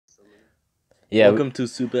Yeah. Welcome to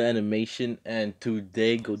Super Animation, and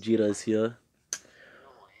today Gogeta is here.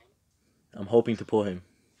 I'm hoping to pull him.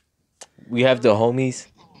 We have the homies.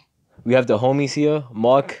 We have the homies here,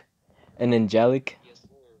 Mark and Angelic.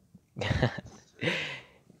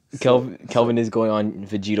 Kelvin is going on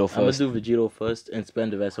Vegito I'm gonna first. do Vegito first and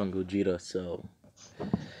spend the rest on Gogeta. So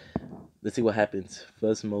let's see what happens.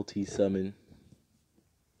 First multi summon.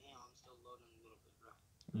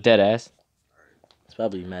 Dead ass. It's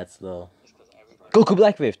probably mad slow. Goku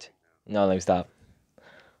Black Rift. No, let me stop.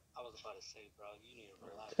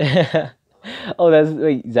 Oh,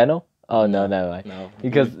 wait, Zeno? Oh no, never mind. No.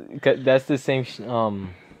 Because that's the same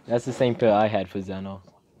that's the same pair I had for Zeno.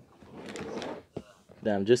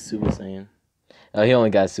 Damn, just Super Saiyan. Oh, he only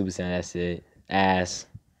got Super Saiyan. That's it. Ass.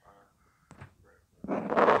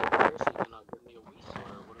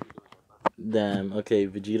 Damn. Okay,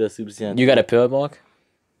 Vegeta Super Saiyan. You got a pair, Mark?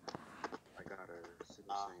 I got a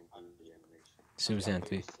Super Saiyan 3 animation. Super Saiyan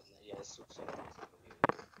 3.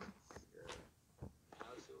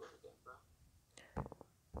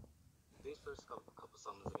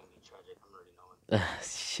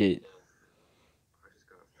 Shit. I just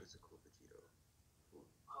got a physical Vegito.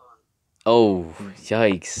 Oh,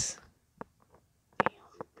 yikes. Alright, I'm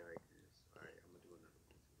gonna do another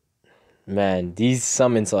one. Man, these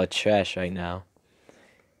summons are trash right now.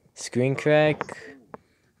 Screen crack.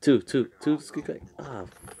 Two screen crack. Ah,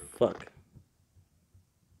 fuck.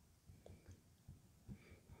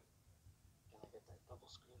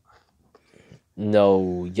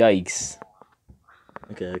 No, yikes.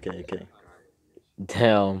 Okay.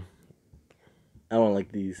 Damn. I don't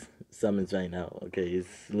like these summons right now. Okay,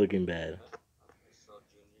 it's looking bad.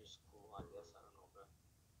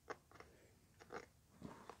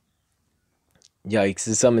 Yikes,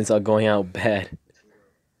 the summons are going out bad.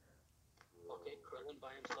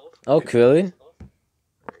 Oh, Krillin? Hey,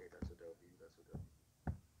 that's a W. That's a W.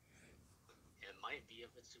 It might be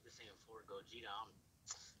if it's Super Saiyan 4 Gogeta.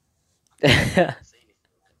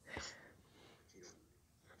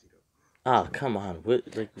 Ah, come on. What?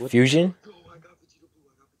 Fusion? Oh, I got Vegito Blue. I got Vegito Blue.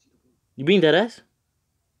 You being that ass?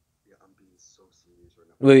 Yeah, I'm being so serious right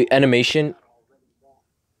now. Wait, animation?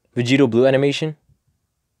 Vegito Blue animation?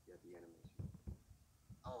 Yeah, the animation.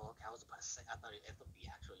 Oh, okay. I was about to say, I thought it would be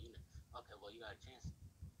actual unit. Okay, well, you got a chance.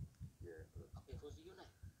 Yeah. Okay, who's the unit?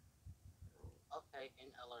 Okay,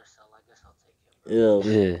 in LRSL, I guess I'll take him. Ew.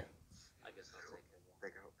 Yeah. I guess I'll take him.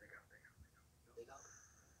 Take out. Big up.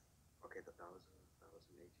 Okay, that was an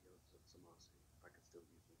ATO. Some awesome. I can still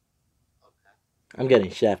use it. Okay. I'm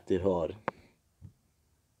getting shafted hard.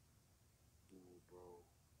 Ooh, bro.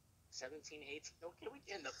 17, 18. Okay, we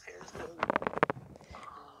getting the pairs.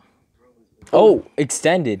 Oh,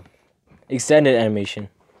 extended. Extended animation.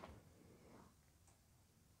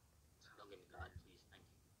 Don't give me God, please. Thank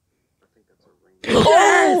you. I think that's a range.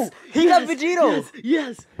 Yes! He got Vegito!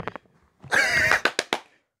 Yes.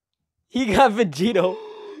 He got Vegito.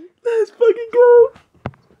 Let's fucking go.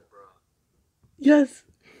 Yes.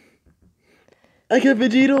 I got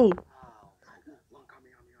Vegito. Long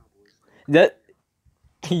Kamehameha, boys. That.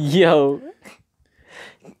 Yo.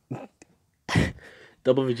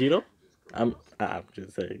 Double Vegito? I'm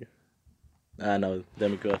just saying. I know.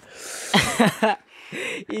 Let me go.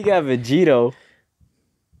 He got Vegito.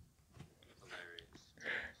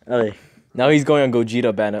 Okay. Now he's going on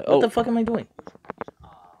Gogeta banner. What Oh, the fuck am I doing?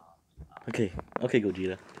 Okay,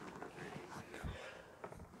 Gogeta.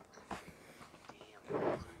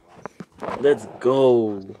 Let's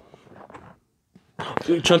go.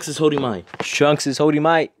 Trunks is holding mine. Trunks is holding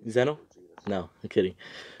my. Zeno? No, I'm kidding.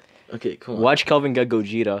 Okay, come on. Watch Kelvin get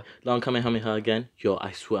Gogeta. Long Kamehameha again. Yo,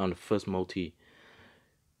 I swear on the first multi.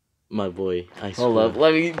 My boy, I swear. Hold up,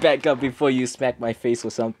 let me back up before you smack my face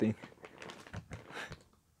with something.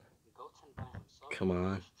 Goten by himself. Come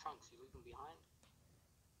on. Trunks, you leave him behind?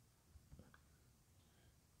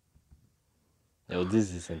 Yo,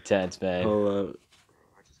 this is intense, man. Hold up.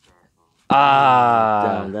 I just got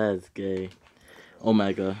Ah. Damn, that's gay.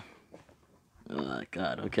 Omega. Oh my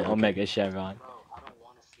god, okay. Omega Chevron. Bro, I don't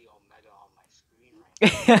want to see Omega on my screen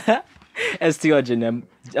right now. ST or Janem.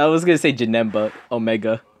 I was gonna say Janem, but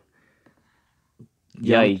Omega.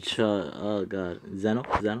 Yikes. Yamcha, oh god. Zeno?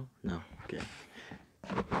 No, okay.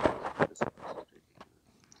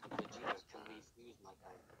 Vegeta's can refuse, my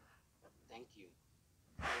guy. Thank you.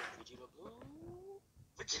 Vegeta Blue.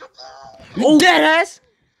 Vegeta Blue. Oh, dead ass.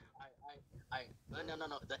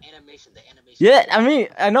 No. The animation. Yeah, I mean,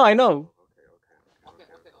 I know. Okay.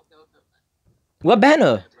 What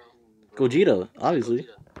banner? Gogeta, obviously.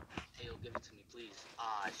 Hey, yo, give it to me, please.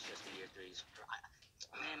 Ah, it's just the year 3s.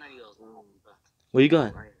 Man, I need those. What you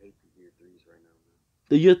got? I hate the year 3s right now, man.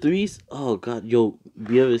 The year threes? Oh god, yo,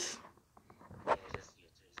 Beerus. Yeah, just year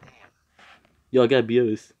twos. Damn. Yo, I got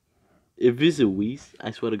Beerus. If it's a Whis,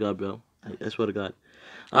 I swear to God, bro. I swear to God.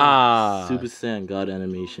 Ah. Super Saiyan God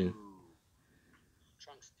animation.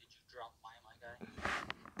 Trunks, did you drop my guy?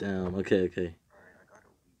 Damn. Okay. Alright, I got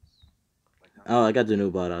a Whis. Like, not Oh, I got the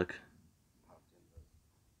new Bardock. popped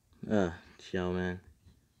in the. Yo, man.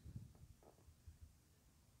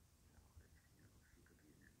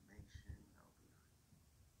 If he could be an animation, that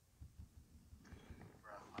would be nice.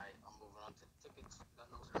 Bro, alright, I'm moving on to the tickets. God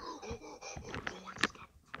knows. Oh, I just got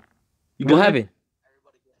You What got him? happened?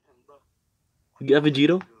 everybody get him, bro. You got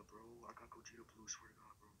Vegito? Yeah, bro. I got Gogeta Blue, swear to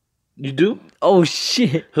God, bro. You do? Oh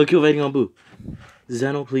shit. He'll kill waiting on Boo.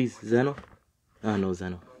 Zeno, please. Zeno? Oh, no,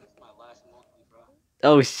 Zeno. Bro, this is my last multi, bro.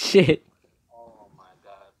 Oh shit. Oh my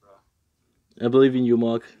god, bro. I believe in you,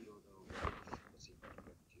 Mark. Vegito, though. Let's see if I can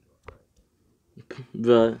get Vegito.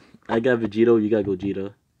 Alright. Bruh, I got Vegito, you got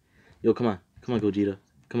Gogeta. Yo, come on. Come on, Gogeta.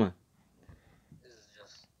 Come on. This is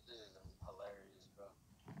hilarious,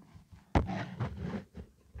 bro.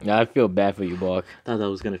 Yeah, I feel bad for you, Bark. Thought that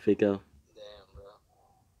was gonna fake out. Damn, bro.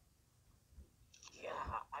 Yeah,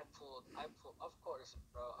 I pulled, of course,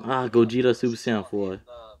 bro. Gogeta Super Saiyan 4. The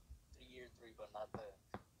 3-year 3, but not the.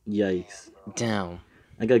 Yikes. Damn, bro. Damn.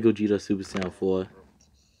 I got Gogeta Super Saiyan 4. I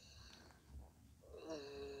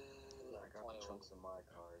got the chunks in my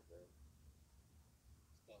card, bro.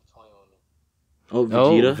 Game 20 on me. Oh,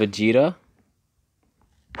 Oh, Vegeta.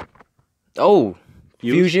 Vegeta. Oh,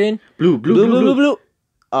 Fuse? fusion. Blue, blue, blue, blue.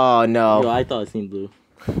 Oh Yo, no. I thought it seemed blue.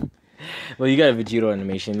 Well, you got a Vegito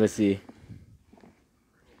animation. Let's see.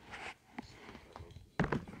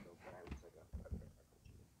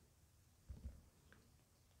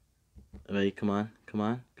 Alright, come on. Come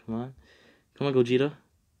on, Gogeta.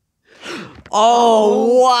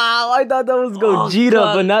 Oh wow! I thought that was Gogeta,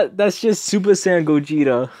 God. but not. That's just Super Saiyan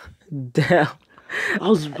Gogeta. Damn. I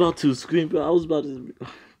was about to scream, bro. I was about to.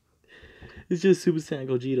 It's just Super Saiyan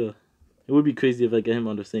Gogeta. It would be crazy if I get him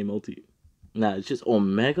on the same multi. Nah, it's just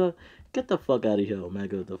Omega. Get the fuck out of here,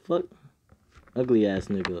 Omega. The fuck? Ugly ass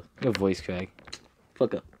nigga. Your voice crack.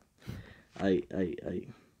 Fuck up. I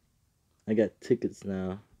got tickets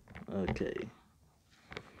now. Okay.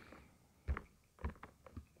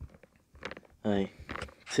 Alright.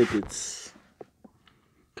 Tickets.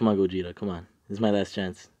 Come on, Gogeta. Come on. This is my last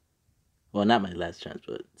chance. Well, not my last chance,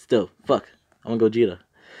 but still. Fuck. I want Gogeta.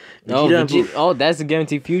 Oh, Vegeta and Blue. Vegeta. Oh, that's a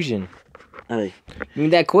guaranteed fusion. Alright. Give me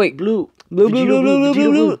that quick. Blue. Blue, blue, Vegeta blue, blue, blue,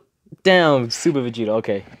 Vegeta blue, blue. Damn, Super Vegeta.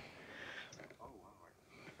 Okay.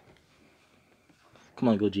 Come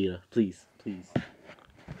on, Gogeta. Please. Please.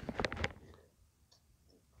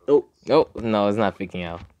 Oh. Oh no, it's not picking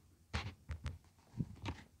out.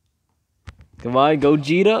 Come on,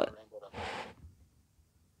 Gogeta.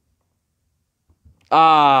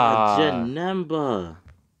 Ah. Janemba.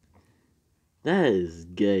 That is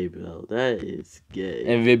gay, bro. That is gay.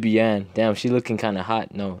 And Vivian. Damn, she looking kind of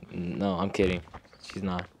hot. No, I'm kidding. She's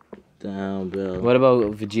not. Damn, bro. What about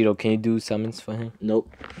Vegito? Can you do summons for him? Nope.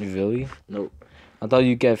 Really? Nope. I thought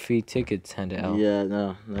you get free tickets handed out. Yeah,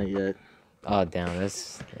 no, not yet. Oh damn,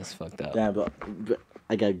 that's fucked up. Damn, but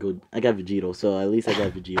I got Vegito, so at least I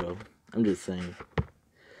got Vegito. I'm just saying.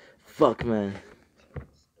 Fuck, man.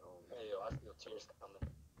 Hey, yo, I feel tears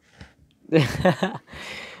coming.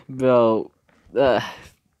 Bro,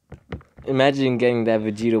 imagine getting that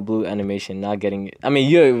Vegito Blue animation, not getting it. I mean,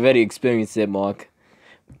 you already experienced it, Mark.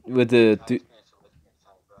 With the. I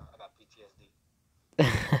got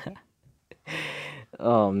PTSD.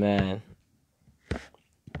 Oh man.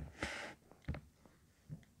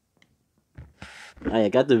 I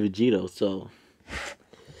got the Vegito, so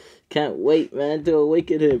can't wait, man, to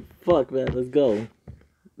awaken him. Fuck, man, let's go.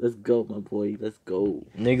 Let's go, my boy. Let's go.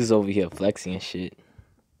 Niggas over here flexing and shit.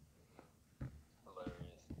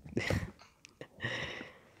 Hilarious.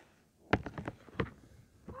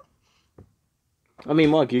 I mean,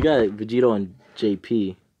 Mark, you got Vegito and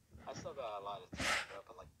JP. I still got a lot of time, bro.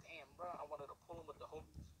 But like, damn, bro, I wanted to pull him with the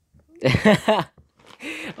homies.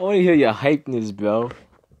 I want to hear your hypeness, bro.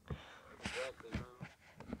 Exactly, bro.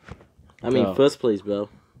 I mean, Bro. first place, bro.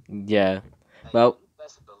 Yeah. Like, Well- you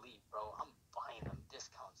best believe, bro. I'm buying them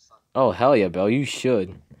discounts, son. Oh hell yeah, bro. You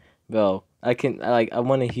should, bro. I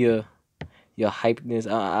want to hear your hypeness.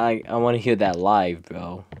 I want to hear that live,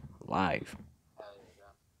 bro. Live. Hell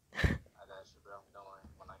yeah, bro. I got you, bro. Don't worry.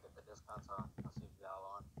 When I get the discounts, I'll see if y'all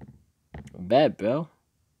on. Bad, bro.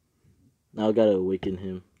 Now I gotta awaken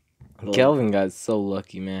him. Hold Kelvin got so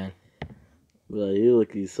lucky, man. Bro, you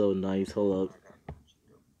looking so nice. Hold up.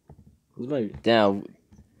 Who's my... Damn.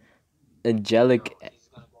 Angelic. Bro,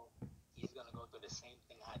 he's gonna go through the same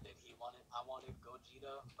thing I did. I wanted Gogeta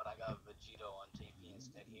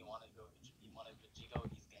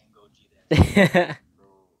wait, Bro,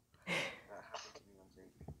 that happened to me on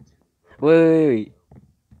Zangief too, bro. wait.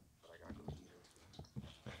 But I got Gogeta.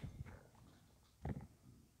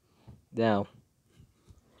 Now,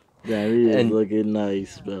 Damn, he is and looking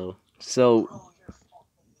nice, bro. so, Bro, you're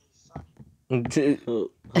fucking me, son.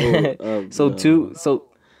 Hold up, so bro. so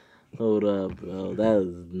Hold up, bro. That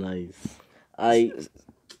is nice.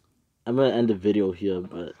 I'm gonna end the video here, My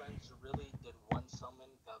but friends really did one summon,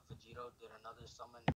 got Vegito, did another summon,